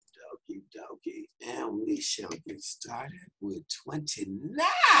dokie. And we shall get started with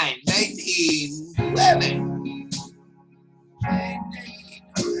 1911.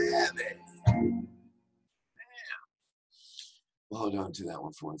 Hold on to that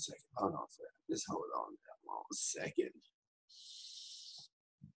one for 1 second. Hold on for that. Just hold on that 1 second.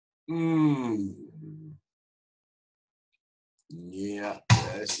 Yeah,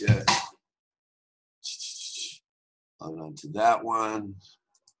 yes. Hold on to that one.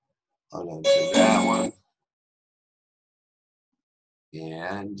 Hold on to that one.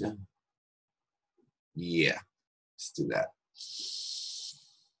 And yeah, let's do that.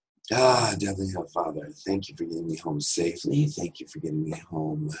 Definitely, Father, thank you for getting me home safely. Thank you for getting me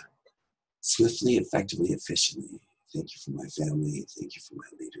home swiftly, effectively, efficiently. Thank you for my family. Thank you for my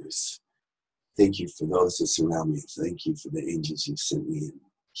leaders. Thank you for those that surround me. Thank you for the angels you've sent me in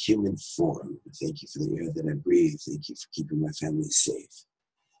human form. Thank you for the air that I breathe. Thank you for keeping my family safe.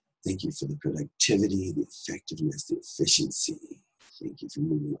 Thank you for the productivity, the effectiveness, the efficiency. Thank you for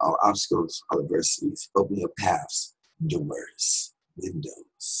moving all obstacles, all adversities, opening up paths, doors,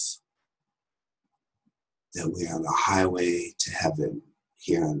 windows. That we are on the highway to heaven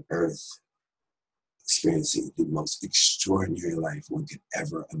here on earth, experiencing the most extraordinary life one could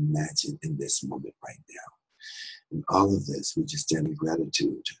ever imagine in this moment right now. And all of this, we just stand in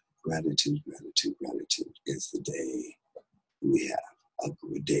gratitude. Gratitude, gratitude, gratitude is the day we have, a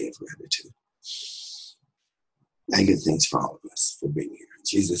good day of gratitude. I give thanks for all of us for being here. In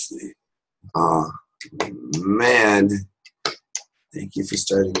Jesus' name. Man, thank you for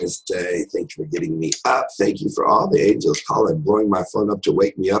starting this day. Thank you for getting me up. Thank you for all the angels calling, blowing my phone up to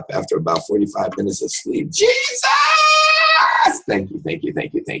wake me up after about 45 minutes of sleep. Jesus! Thank you, thank you,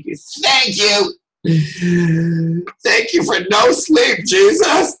 thank you, thank you. Thank you! Thank you for no sleep,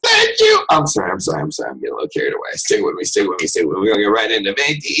 Jesus. Thank you. I'm sorry. I'm getting a little carried away. Stay with me. We're going to get right into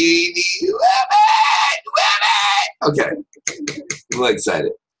women. Okay. I'm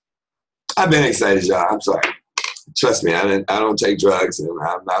excited. I've been excited, y'all. I'm sorry. Trust me, I don't take drugs, and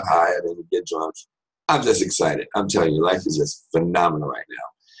I'm not high. I didn't get drunk. I'm just excited. I'm telling you, life is just phenomenal right now.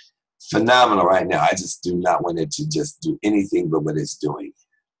 Phenomenal right now. I just do not want it to just do anything but what it's doing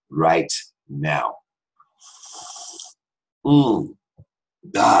right now.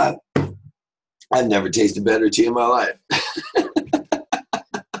 God, I've never tasted better tea in my life.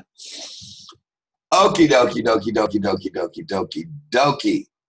 Okie dokie.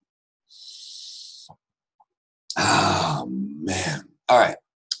 Oh, man. All right.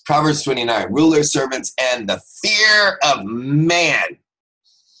 Proverbs 29, rulers, servants, and the fear of man.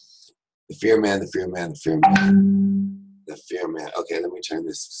 The fear of man. Okay, let me turn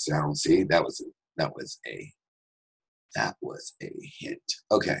this sound. See, that was a hint.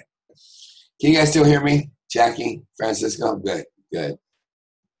 Okay. Can you guys still hear me? Jackie, Francisco? Good.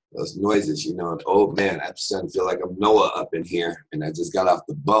 Those noises, an old man. I'm starting to feel like I'm Noah up in here, and I just got off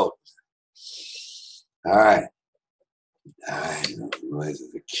the boat. All right.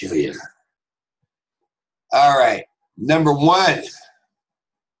 Noises will kill you. All right. Number 1.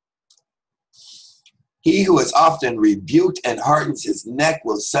 He who is often rebuked and hardens his neck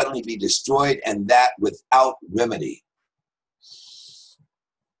will suddenly be destroyed, and that without remedy.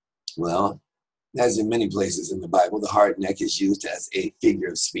 Well, as in many places in the Bible, the hard neck is used as a figure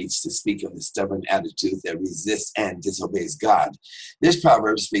of speech to speak of the stubborn attitude that resists and disobeys God. This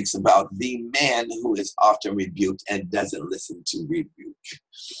proverb speaks about the man who is often rebuked and doesn't listen to rebuke.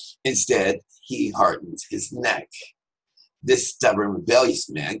 Instead, he hardens his neck. This stubborn, rebellious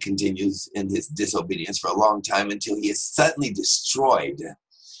man continues in his disobedience for a long time until he is suddenly destroyed,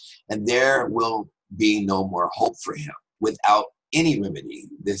 and there will be no more hope for him without any remedy.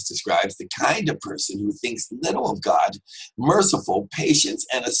 This describes the kind of person who thinks little of God, merciful, patient,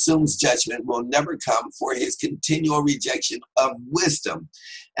 and assumes judgment will never come for his continual rejection of wisdom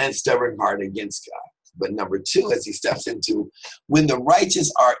and stubborn heart against God. But number 2, as he steps into, when the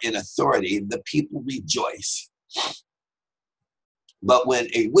righteous are in authority, the people rejoice. But when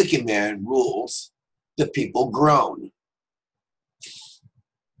a wicked man rules, the people groan.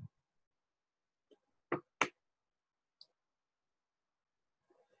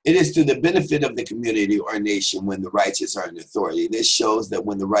 It is to the benefit of the community or nation when the righteous are in authority. This shows that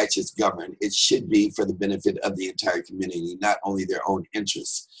when the righteous govern, it should be for the benefit of the entire community, not only their own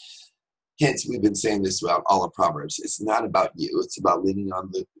interests. Hence, we've been saying this throughout all of Proverbs. It's not about you. It's about leaning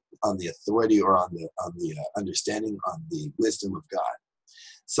on the authority or on the understanding, on the wisdom of God.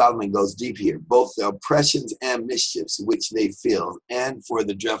 Solomon goes deep here, both the oppressions and mischiefs which they feel, and for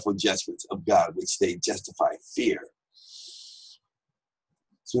the dreadful judgments of God which they justify fear.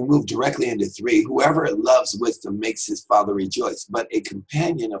 So we move directly into 3. Whoever loves wisdom makes his father rejoice, but a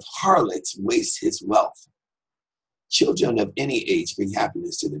companion of harlots wastes his wealth. Children of any age bring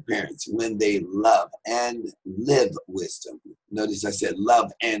happiness to their parents when they love and live wisdom. Notice I said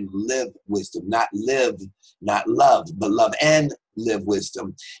love and live wisdom, not live, not love, but love and live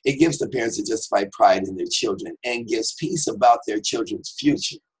wisdom. It gives the parents a justified pride in their children and gives peace about their children's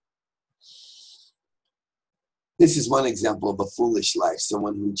future. This is one example of a foolish life,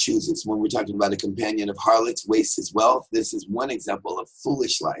 someone who chooses. When we're talking about a companion of harlots wastes his wealth, this is one example of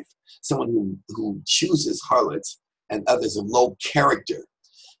foolish life, someone who chooses harlots and others of low character,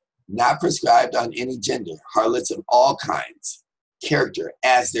 not prescribed on any gender, harlots of all kinds, character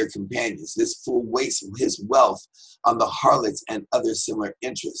as their companions. This fool wastes his wealth on the harlots and other similar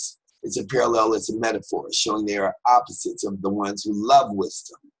interests. It's a parallel, it's a metaphor, showing they are opposites of the ones who love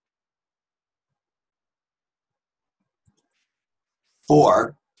wisdom.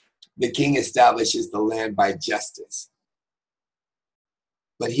 4, the king establishes the land by justice,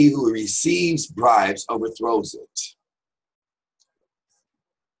 but he who receives bribes overthrows it.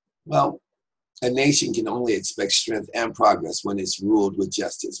 Well, a nation can only expect strength and progress when it's ruled with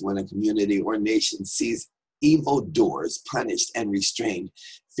justice. When a community or nation sees evildoers punished and restrained,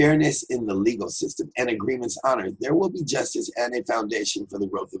 fairness in the legal system, and agreements honored, there will be justice and a foundation for the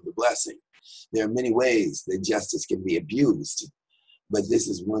growth of the blessing. There are many ways that justice can be abused, but this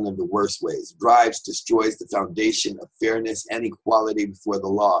is one of the worst ways. Bribes destroys the foundation of fairness and equality before the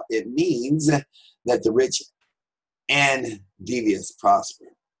law. It means that the rich and devious prosper.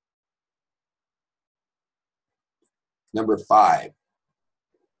 Number 5,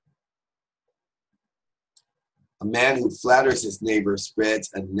 a man who flatters his neighbor spreads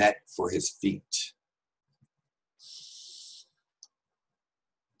a net for his feet.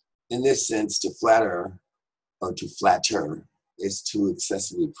 In this sense, to flatter or to flatter is to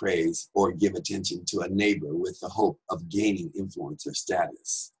excessively praise or give attention to a neighbor with the hope of gaining influence or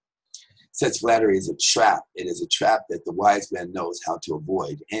status. Such flattery is a trap. It is a trap that the wise man knows how to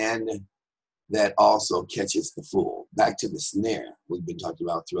avoid, and that also catches the fool. Back to the snare we've been talking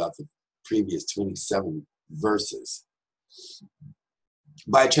about throughout the previous 27 verses.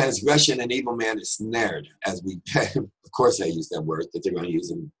 By transgression, an evil man is snared, as we, of course I use that word that they're going to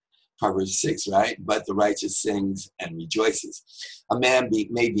use in Proverbs 6, right? But the righteous sings and rejoices. A man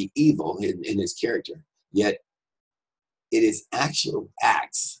may be evil in his character, yet it is actual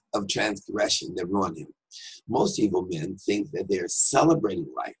acts of transgression that ruin him. Most evil men think that they are celebrating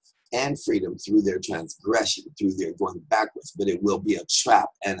life and freedom through their transgression, through their going backwards, but it will be a trap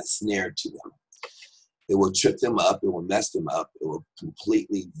and a snare to them. It will trip them up, it will mess them up, it will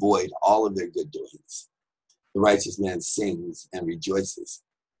completely void all of their good doings. The righteous man sings and rejoices.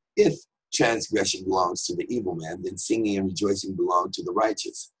 If transgression belongs to the evil man, then singing and rejoicing belong to the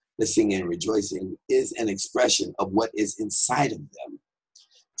righteous. The singing and rejoicing is an expression of what is inside of them,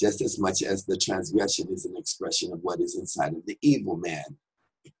 just as much as the transgression is an expression of what is inside of the evil man.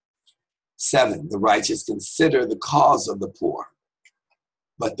 7, the righteous consider the cause of the poor,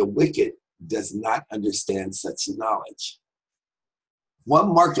 but the wicked does not understand such knowledge.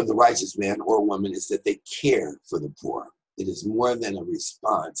 One mark of the righteous man or woman is that they care for the poor. It is more than a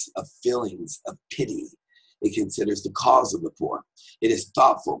response of feelings of pity. It considers the cause of the poor. It is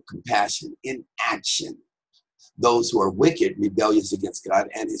thoughtful compassion in action. Those who are wicked, rebellious against God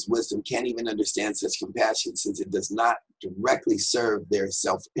and his wisdom, can't even understand such compassion since it does not directly serve their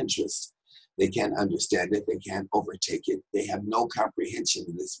self-interest. They can't understand it. They can't overtake it. They have no comprehension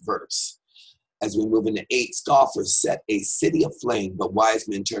in this verse. As we move into 8, scoffers set a city aflame, but wise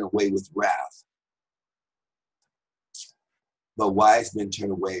men turn away with wrath. But wise men turn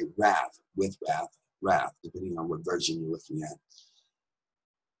away wrath, depending on what version you're looking at.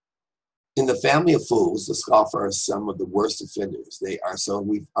 In the family of fools, the scoffer are some of the worst offenders.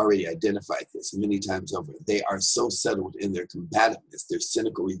 We've already identified this many times over. They are so settled in their combativeness, their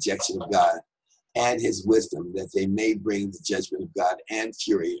cynical rejection of God and his wisdom, that they may bring the judgment of God and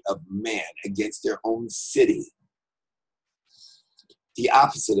fury of man against their own city. The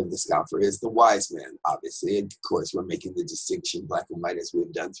opposite of the scoffer is the wise man, obviously. And of course, we're making the distinction black and white as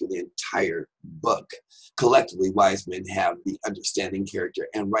we've done through the entire book. Collectively, wise men have the understanding, character,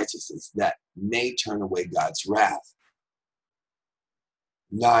 and righteousness that may turn away God's wrath.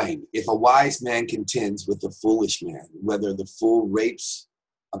 9, if a wise man contends with a foolish man, whether the fool rages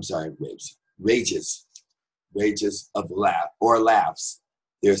of laughs,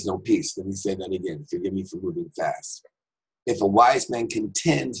 there's no peace. Let me say that again. Forgive me for moving fast. If a wise man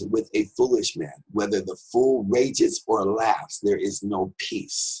contends with a foolish man, whether the fool rages or laughs, there is no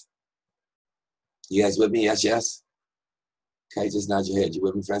peace. You guys with me? Yes, yes? Okay, just nod your head. You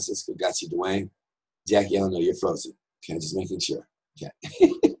with me, Francisco? Got you, Dwayne. Jackie, I don't know, you're frozen. Okay, just making sure. Okay.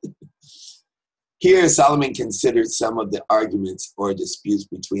 Here, Solomon considered some of the arguments or disputes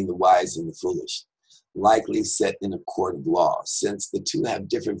between the wise and the foolish, likely set in a court of law. Since the two have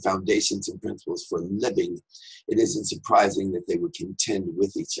different foundations and principles for living, it isn't surprising that they would contend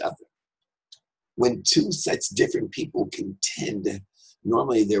with each other. When two such different people contend,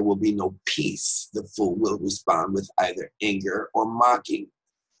 normally there will be no peace. The fool will respond with either anger or mocking,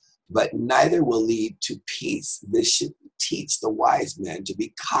 but neither will lead to peace. This should teach the wise man to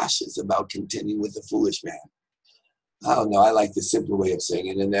be cautious about contending with the foolish man. I don't know, I like the simpler way of saying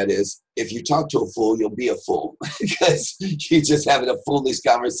it, and that is, if you talk to a fool, you'll be a fool, because you're just having a foolish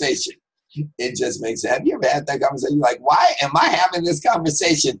conversation. It just makes sense. Have you ever had that conversation? You're like, why am I having this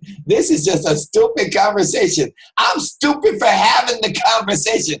conversation? This is just a stupid conversation. I'm stupid for having the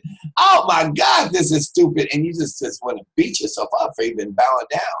conversation. Oh my God, this is stupid. And you just want to beat yourself up for even bowing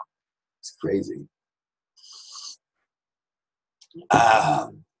down. It's crazy.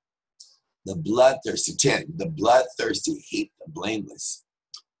 The bloodthirsty, 10, the bloodthirsty hate the blameless,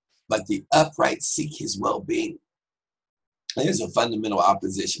 but the upright seek his well-being. There's a fundamental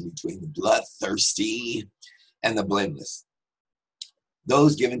opposition between the bloodthirsty and the blameless.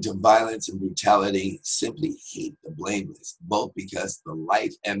 Those given to violence and brutality simply hate the blameless, both because the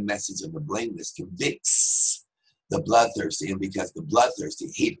life and message of the blameless convicts the bloodthirsty, and because the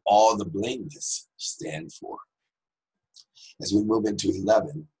bloodthirsty hate all the blameless stand for. As we move into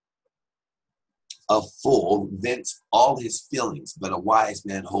 11, a fool vents all his feelings, but a wise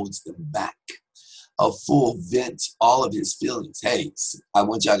man holds them back. A fool vents all of his feelings. Hey, I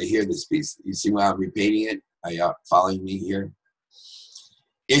want y'all to hear this piece. You see why I'm repeating it? Are y'all following me here?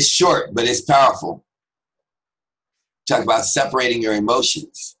 It's short, but it's powerful. Talk about separating your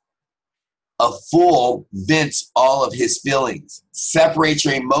emotions. A fool vents all of his feelings. Separate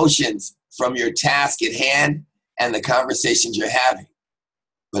your emotions from your task at hand and the conversations you're having.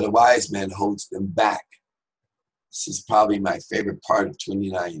 But a wise man holds them back. This is probably my favorite part of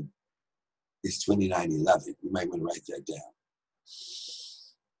 29. It's 29:11. You might want to write that down.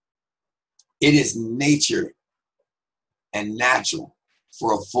 It is nature and natural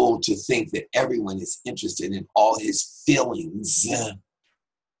for a fool to think that everyone is interested in all his feelings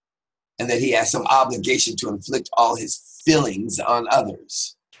and that he has some obligation to inflict all his feelings on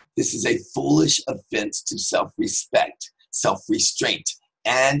others. This is a foolish offense to self-respect, self-restraint,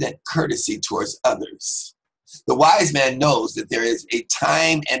 and courtesy towards others. The wise man knows that there is a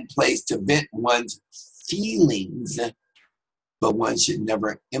time and place to vent one's feelings, but one should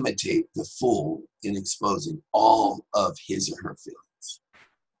never imitate the fool in exposing all of his or her feelings.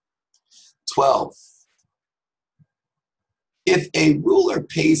 12. If a ruler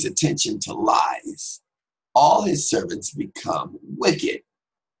pays attention to lies, all his servants become wicked.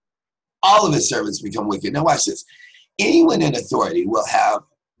 All of his servants become wicked. Now watch this. Anyone in authority will have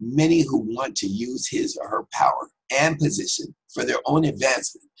many who want to use his or her power and position for their own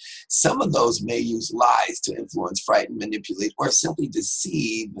advancement. Some of those may use lies to influence, frighten, manipulate, or simply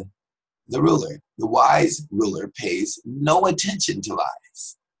deceive the ruler. The wise ruler pays no attention to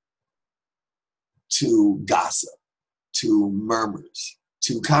lies, to gossip, to murmurs,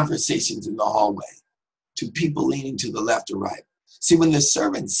 to conversations in the hallway, to people leaning to the left or right. See, when the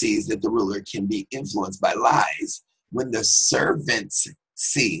servant sees that the ruler can be influenced by lies, when the servants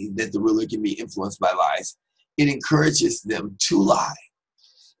see that the ruler can be influenced by lies, it encourages them to lie.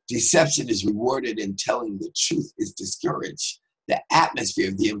 Deception is rewarded and telling the truth is discouraged. The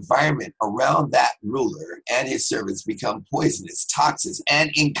atmosphere, the environment around that ruler and his servants become poisonous, toxic,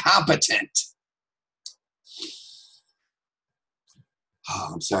 and incompetent.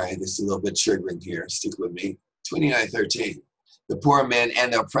 Oh, I'm sorry, this is a little bit triggering here. Stick with me. 29:13. The poor man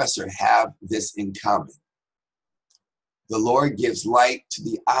and the oppressor have this in common. The Lord gives light to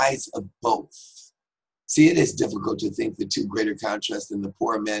the eyes of both. See, it is difficult to think the two greater contrasts than the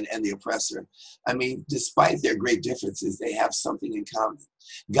poor man and the oppressor. I mean, despite their great differences, they have something in common.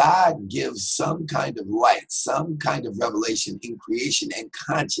 God gives some kind of light, some kind of revelation in creation and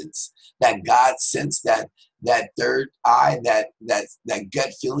conscience, that God sends that third eye, that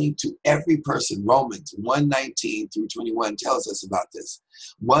gut feeling to every person. Romans 1:19-21 tells us about this.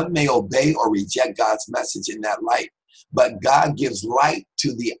 One may obey or reject God's message in that light, but God gives light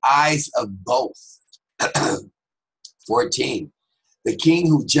to the eyes of both. 14. The king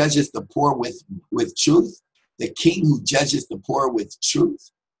who judges the poor with truth, the king who judges the poor with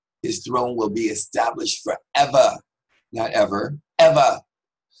truth, his throne will be established forever. Not ever, ever.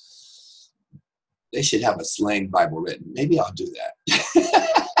 They should have a slang Bible written. Maybe I'll do that.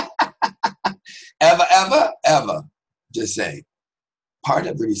 Ever, ever, ever. Just say, part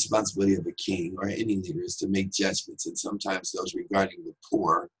of the responsibility of a king or any leader is to make judgments, and sometimes those regarding the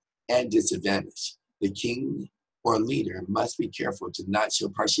poor and disadvantaged. The king or leader must be careful to not show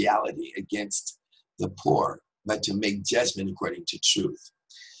partiality against the poor, but to make judgment according to truth.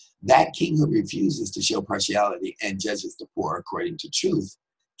 That king who refuses to show partiality and judges the poor according to truth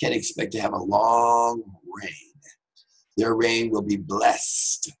can expect to have a long reign. Their reign will be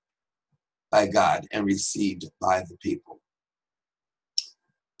blessed by God and received by the people.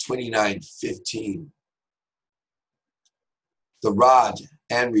 29:15. The rod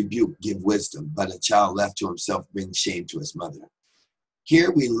and rebuke give wisdom, but a child left to himself brings shame to his mother.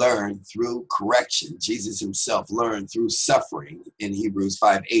 Here we learn through correction. Jesus himself learned through suffering in Hebrews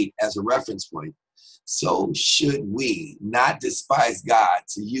 5:8 as a reference point. So should we not despise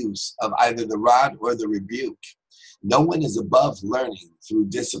God's use of either the rod or the rebuke. No one is above learning through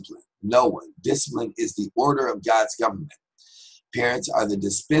discipline. No one. Discipline is the order of God's government. Parents are the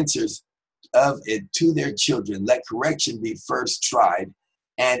dispensers of it to their children. Let correction be first tried,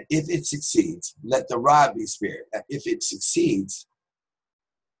 and if it succeeds, let the rod be spared. If it succeeds,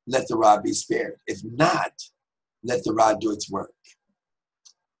 let the rod be spared. If not, let the rod do its work.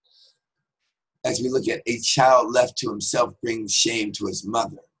 As we look at a child left to himself brings shame to his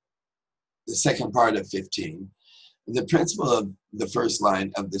mother. The second part of 15, the principle of the first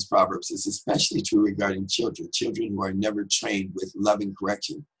line of this Proverbs is especially true regarding children. Children who are never trained with loving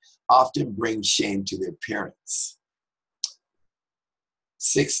correction often bring shame to their parents.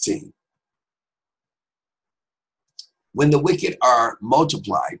 16. When the wicked are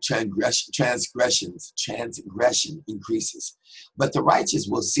multiplied, transgression increases, but the righteous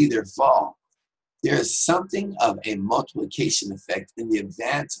will see their fall. There is something of a multiplication effect in the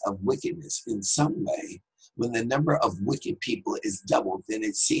advance of wickedness in some way. When the number of wicked people is doubled, then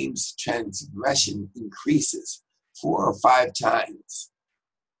it seems transgression increases 4 or 5 times.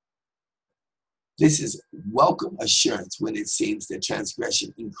 This is welcome assurance when it seems that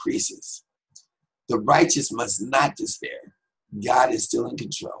transgression increases. The righteous must not despair. God is still in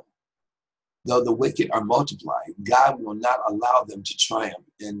control. Though the wicked are multiplied, God will not allow them to triumph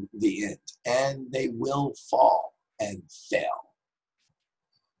in the end, and they will fall and fail.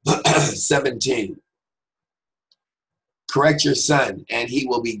 17. Correct your son, and he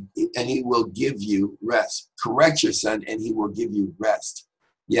will give you rest. Correct your son, and he will give you rest.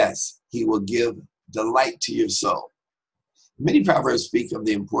 Yes, he will give delight to your soul. Many proverbs speak of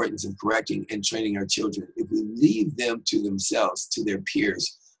the importance of correcting and training our children. If we leave them to themselves, to their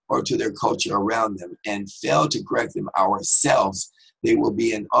peers, or to their culture around them, and fail to correct them ourselves, they will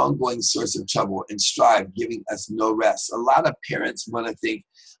be an ongoing source of trouble and strife, giving us no rest. A lot of parents want to think,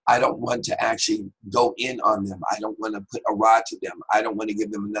 I don't want to actually go in on them. I don't want to put a rod to them. I don't want to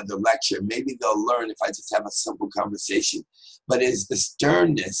give them another lecture. Maybe they'll learn if I just have a simple conversation. But it's the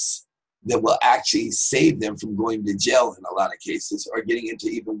sternness that will actually save them from going to jail in a lot of cases, or getting into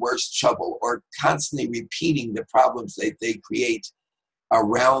even worse trouble, or constantly repeating the problems that they create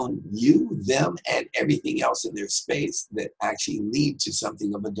around you, them, and everything else in their space that actually lead to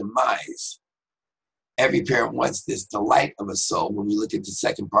something of a demise. Every parent wants this delight of a soul. When we look at the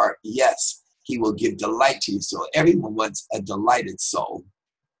second part, yes, he will give delight to your soul. Everyone wants a delighted soul,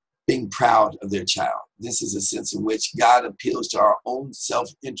 being proud of their child. This is a sense in which God appeals to our own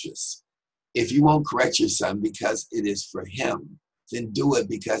self-interest. If you won't correct your son because it is for him, then do it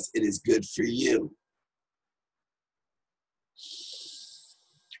because it is good for you.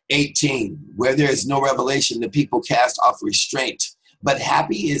 18, where there is no revelation, the people cast off restraint, but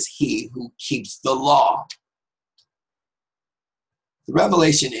happy is he who keeps the law. The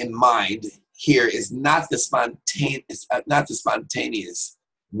revelation in mind here is not the spontaneous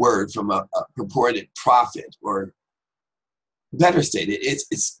word from a purported prophet, or better stated,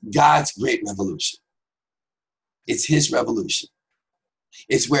 it's God's great revolution. It's his revolution.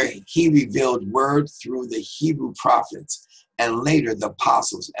 It's where he revealed word through the Hebrew prophets, and later the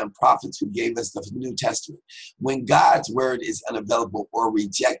apostles and prophets who gave us the New Testament. When God's word is unavailable or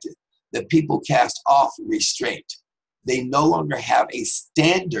rejected, the people cast off restraint. They no longer have a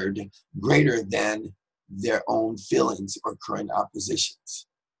standard greater than their own feelings or current oppositions,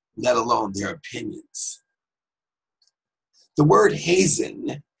 let alone their opinions. The word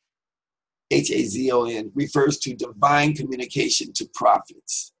hazen, H-A-Z-O-N, refers to divine communication to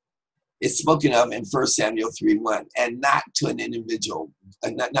prophets. It's spoken of in 1 Samuel 3:1, and not to an individual,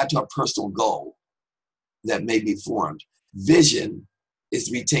 not to a personal goal that may be formed. Vision is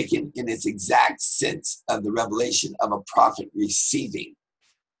to be taken in its exact sense of the revelation of a prophet receiving.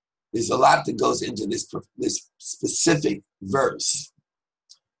 There's a lot that goes into this specific verse.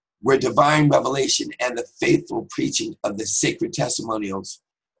 where divine revelation and the faithful preaching of the sacred testimonials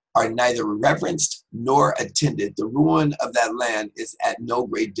are neither reverenced nor attended, the ruin of that land is at no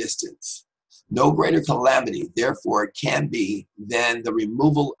great distance. No greater calamity, therefore, can be than the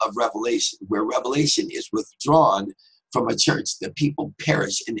removal of revelation. Where revelation is withdrawn from a church, the people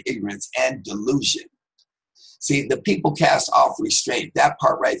perish in ignorance and delusion. See, the people cast off restraint. That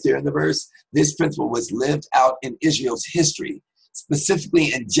part right there in the verse, this principle was lived out in Israel's history,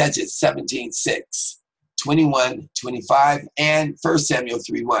 specifically in Judges 17:6, 21:25, and 1 Samuel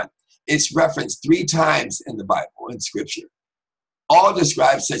 3:1. It's referenced 3 times in the Bible, in Scripture. All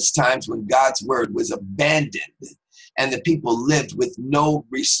describe such times when God's word was abandoned and the people lived with no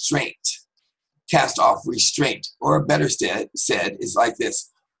restraint, cast off restraint, or better said is like this,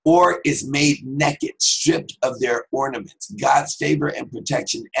 or is made naked, stripped of their ornaments. God's favor and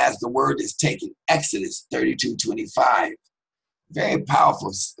protection as the word is taken. Exodus 32:25. Very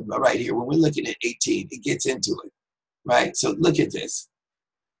powerful right here. When we're looking at 18, it gets into it, right? So look at this.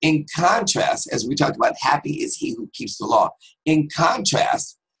 In contrast, as we talked about, happy is he who keeps the law. In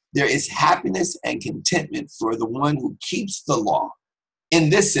contrast, there is happiness and contentment for the one who keeps the law. In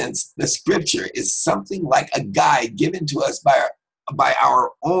this sense, the scripture is something like a guide given to us by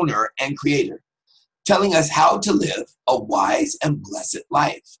our owner and creator, telling us how to live a wise and blessed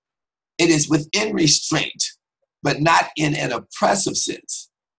life. It is within restraint, but not in an oppressive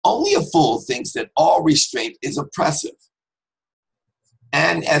sense. Only a fool thinks that all restraint is oppressive.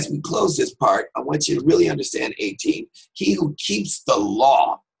 And as we close this part, I want you to really understand 18. He who keeps the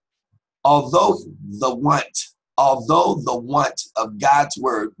law, although the want of God's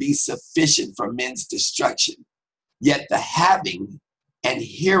word be sufficient for men's destruction, yet the having and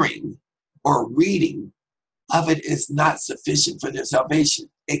hearing or reading of it is not sufficient for their salvation,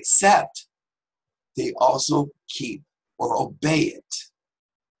 except they also keep or obey it.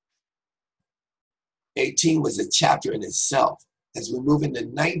 18 was a chapter in itself. As we move into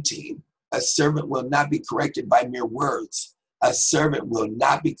 19, a servant will not be corrected by mere words. A servant will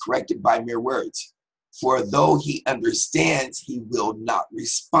not be corrected by mere words. For though he understands, he will not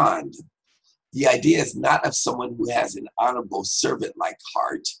respond. The idea is not of someone who has an honorable servant-like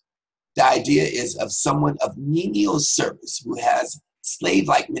heart. The idea is of someone of menial service who has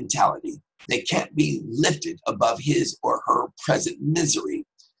slave-like mentality. They can't be lifted above his or her present misery.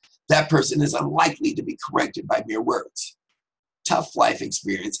 That person is unlikely to be corrected by mere words. Tough life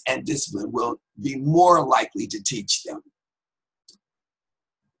experience and discipline will be more likely to teach them.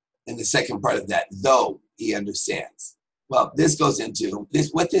 And the second part of that, though he understands. Well, this goes into this.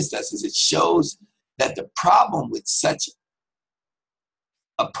 What this does is it shows that the problem with such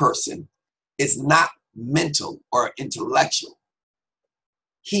a person is not mental or intellectual.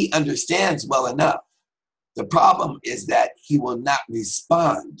 He understands well enough. The problem is that he will not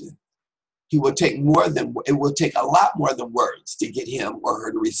respond. It will take a lot more than words to get him or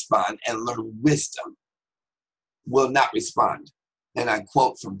her to respond and learn wisdom. Will not respond. And I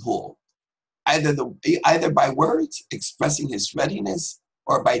quote from Paul, either by words expressing his readiness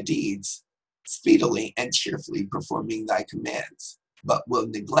or by deeds, speedily and cheerfully performing thy commands, but will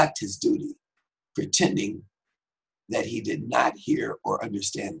neglect his duty, pretending that he did not hear or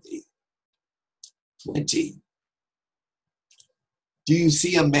understand thee. 20. Do you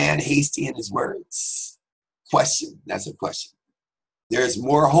see a man hasty in his words? Question. That's a question. There is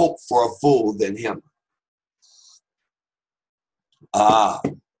more hope for a fool than him.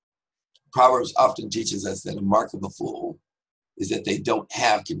 Proverbs often teaches us that a mark of a fool is that they don't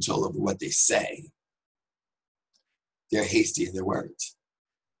have control over what they say. They're hasty in their words.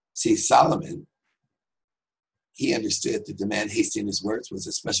 See, Solomon, he understood that the man hasty in his words was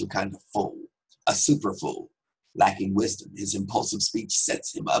a special kind of fool, a super fool, lacking wisdom. His impulsive speech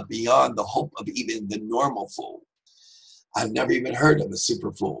sets him up beyond the hope of even the normal fool. I've never even heard of a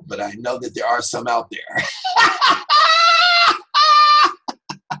super fool, but I know that there are some out there.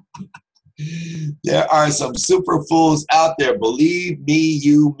 There are some super fools out there. Believe me,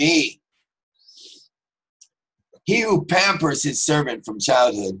 me. He who pampers his servant from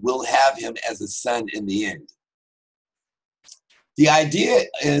childhood will have him as a son in the end. The idea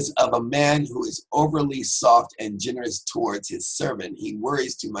is of a man who is overly soft and generous towards his servant. He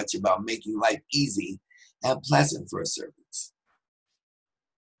worries too much about making life easy and pleasant for his servants.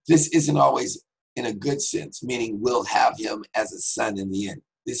 This isn't always in a good sense, meaning we'll have him as a son in the end.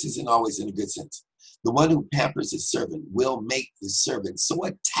 This isn't always in a good sense. The one who pampers his servant will make the servant so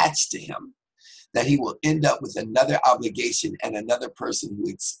attached to him that he will end up with another obligation and another person who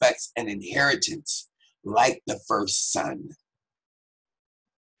expects an inheritance like the first son.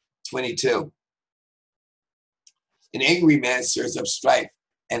 22. An angry man stirs up strife,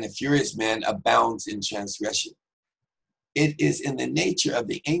 and a furious man abounds in transgression. It is in the nature of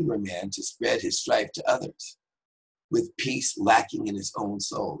the angry man to spread his strife to others. With peace lacking in his own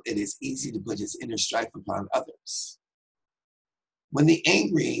soul, it is easy to put his inner strife upon others. When the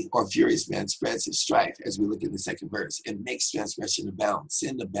angry or furious man spreads his strife, as we look in the second verse, it makes transgression abound.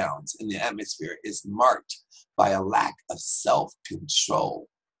 Sin abounds, and the atmosphere is marked by a lack of self-control.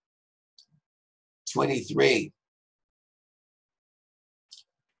 23.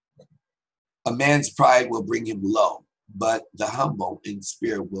 A man's pride will bring him low, but the humble in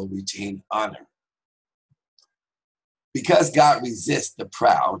spirit will retain honor. Because God resists the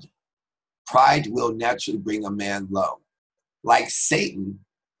proud, pride will naturally bring a man low. Like Satan,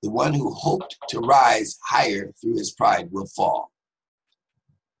 the one who hoped to rise higher through his pride will fall.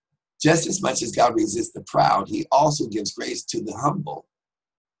 Just as much as God resists the proud, he also gives grace to the humble.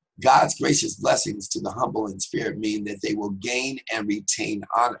 God's gracious blessings to the humble in spirit mean that they will gain and retain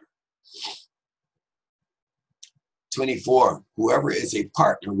honor. 24, whoever is a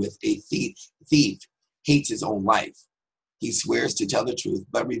partner with a thief hates his own life. He swears to tell the truth,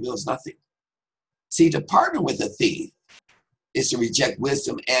 but reveals nothing. See, to partner with a thief is to reject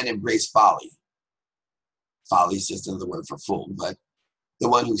wisdom and embrace folly. Folly is just another word for fool, but the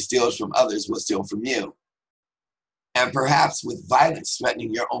one who steals from others will steal from you. And perhaps with violence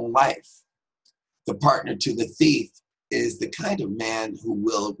threatening your own life. The partner to the thief is the kind of man who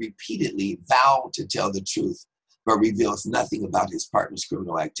will repeatedly vow to tell the truth, but reveals nothing about his partner's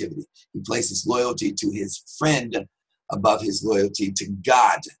criminal activity. He places loyalty to his friend above his loyalty to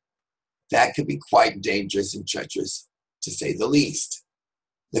God. That could be quite dangerous and treacherous, to say the least.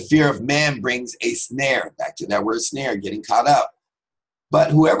 The fear of man brings a snare. Back to that word snare, getting caught up.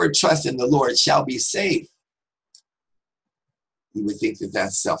 But whoever trusts in the Lord shall be safe. You would think that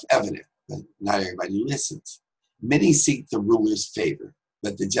that's self-evident, but not everybody listens. Many seek the ruler's favor,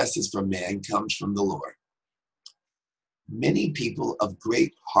 but the justice from man comes from the Lord. Many people of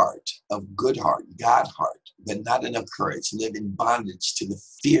great heart, of good heart, God heart, but not enough courage, live in bondage to the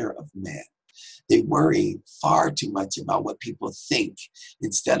fear of man. They worry far too much about what people think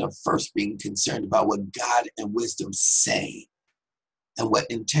instead of first being concerned about what God and wisdom say and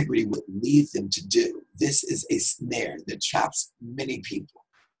what integrity would lead them to do. This is a snare that traps many people,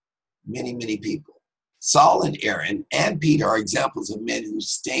 many, many people. Saul and Aaron and Peter are examples of men who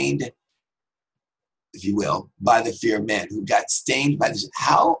stained, if you will, by the fear of man, who got stained by this.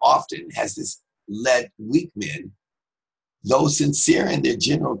 How often has this led weak men, though sincere in their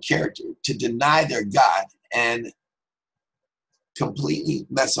general character, to deny their God and completely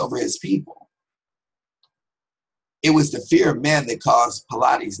mess over his people? It was the fear of man that caused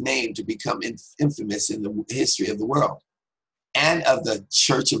Pilates' name to become infamous in the history of the world and of the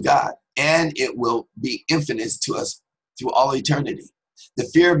Church of God, and it will be infamous to us through all eternity. The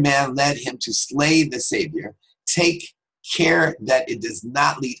fear of man led him to slay the Savior. Take care that it does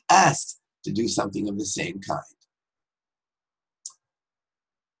not lead us to do something of the same kind.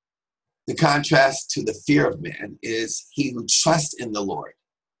 The contrast to the fear of man is he who trusts in the Lord.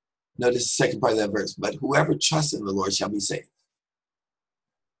 Notice the second part of that verse, but whoever trusts in the Lord shall be saved.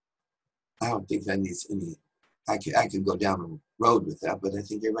 I don't think that needs any, I could go down the road with that, but I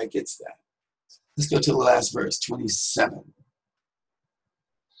think everybody gets that. Let's go to the last verse, 27.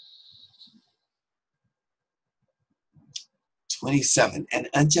 27, an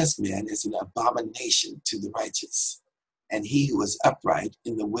unjust man is an abomination to the righteous, and he who is upright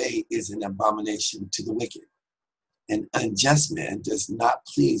in the way is an abomination to the wicked. An unjust man does not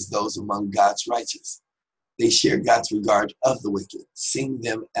please those among God's righteous. They share God's regard of the wicked, seeing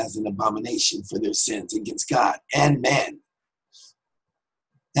them as an abomination for their sins against God and man.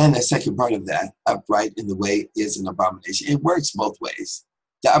 And the second part of that, upright in the way is an abomination. It works both ways.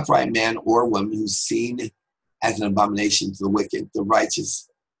 The upright man or woman who's seen as an abomination to the wicked, the righteous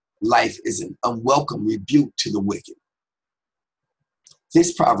life is an unwelcome rebuke to the wicked.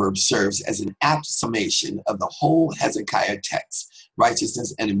 This proverb serves as an apt summation of the whole Hezekiah text.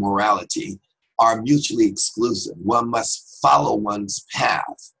 Righteousness and immorality are mutually exclusive. One must follow one's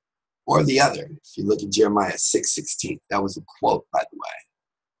path or the other. If you look at Jeremiah 6:16, that was a quote, by the way.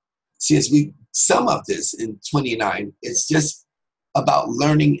 See, as we sum up this in 29, it's just about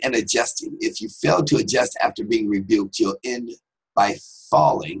learning and adjusting. If you fail to adjust after being rebuked, you'll end by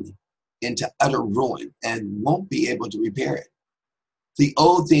falling into utter ruin and won't be able to repair it. The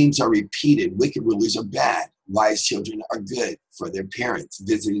old themes are repeated. Wicked rulers are bad. Wise children are good for their parents.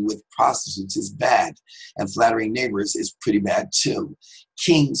 Visiting with prostitutes is bad. And flattering neighbors is pretty bad too.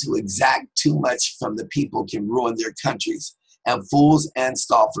 Kings who exact too much from the people can ruin their countries. And fools and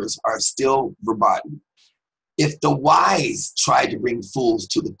scoffers are still verboten. If the wise try to bring fools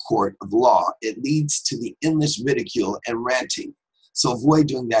to the court of law, it leads to the endless ridicule and ranting. So avoid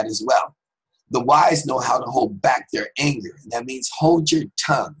doing that as well. The wise know how to hold back their anger. That means hold your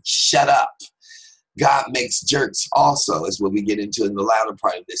tongue, shut up. God makes jerks also, is what we get into in the latter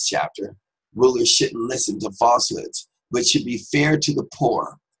part of this chapter. Rulers shouldn't listen to falsehoods, but should be fair to the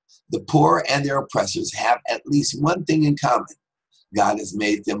poor. The poor and their oppressors have at least one thing in common. God has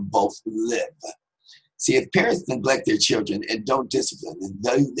made them both live. See, if parents neglect their children and don't discipline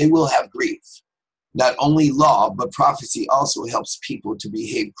them, they will have grief. Not only law, but prophecy also helps people to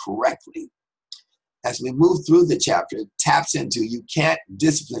behave correctly. As we move through the chapter, it taps into you can't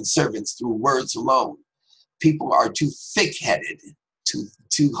discipline servants through words alone. People are too thick-headed,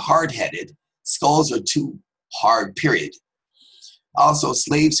 too hard-headed. Skulls are too hard, period. Also,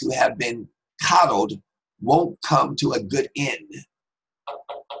 slaves who have been coddled won't come to a good end.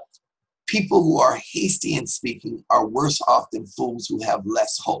 People who are hasty in speaking are worse off than fools who have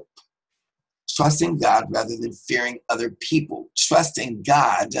less hope. Trusting God rather than fearing other people. Trusting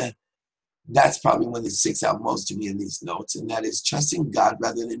God, that's probably one that sticks out most to me in these notes, and that is trusting God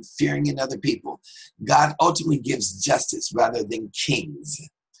rather than fearing in other people. God ultimately gives justice rather than kings.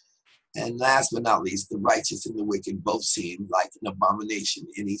 And last but not least, the righteous and the wicked both seem like an abomination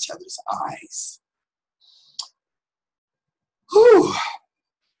in each other's eyes. Whew.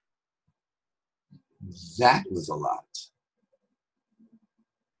 That was a lot.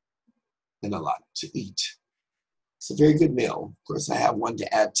 And a lot to eat. It's a very good meal. Of course, I have one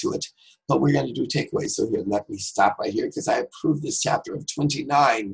to add to it, but we're going to do takeaways. So here, let me stop right here because I approved this chapter of 29.